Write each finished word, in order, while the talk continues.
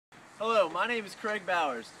Hello, my name is Craig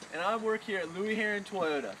Bowers, and I work here at Louie Herron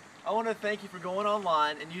Toyota. I want to thank you for going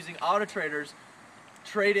online and using Autotrader's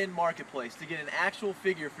trade-in marketplace to get an actual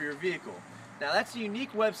figure for your vehicle. Now that's a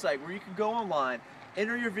unique website where you can go online,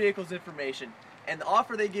 enter your vehicle's information, and the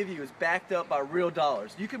offer they give you is backed up by real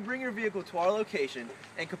dollars. You can bring your vehicle to our location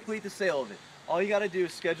and complete the sale of it. All you got to do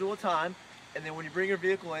is schedule a time, and then when you bring your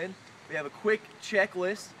vehicle in, we have a quick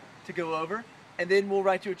checklist to go over, and then we'll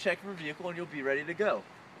write you a check for your vehicle and you'll be ready to go.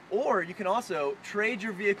 Or you can also trade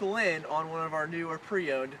your vehicle in on one of our newer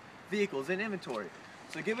pre-owned vehicles in inventory.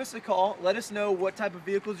 So give us a call, let us know what type of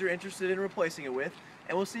vehicles you're interested in replacing it with,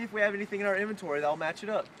 and we'll see if we have anything in our inventory that'll match it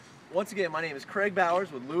up. Once again, my name is Craig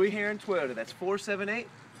Bowers with Louie Herron Toyota. That's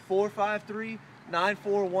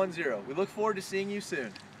 478-453-9410. We look forward to seeing you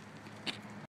soon.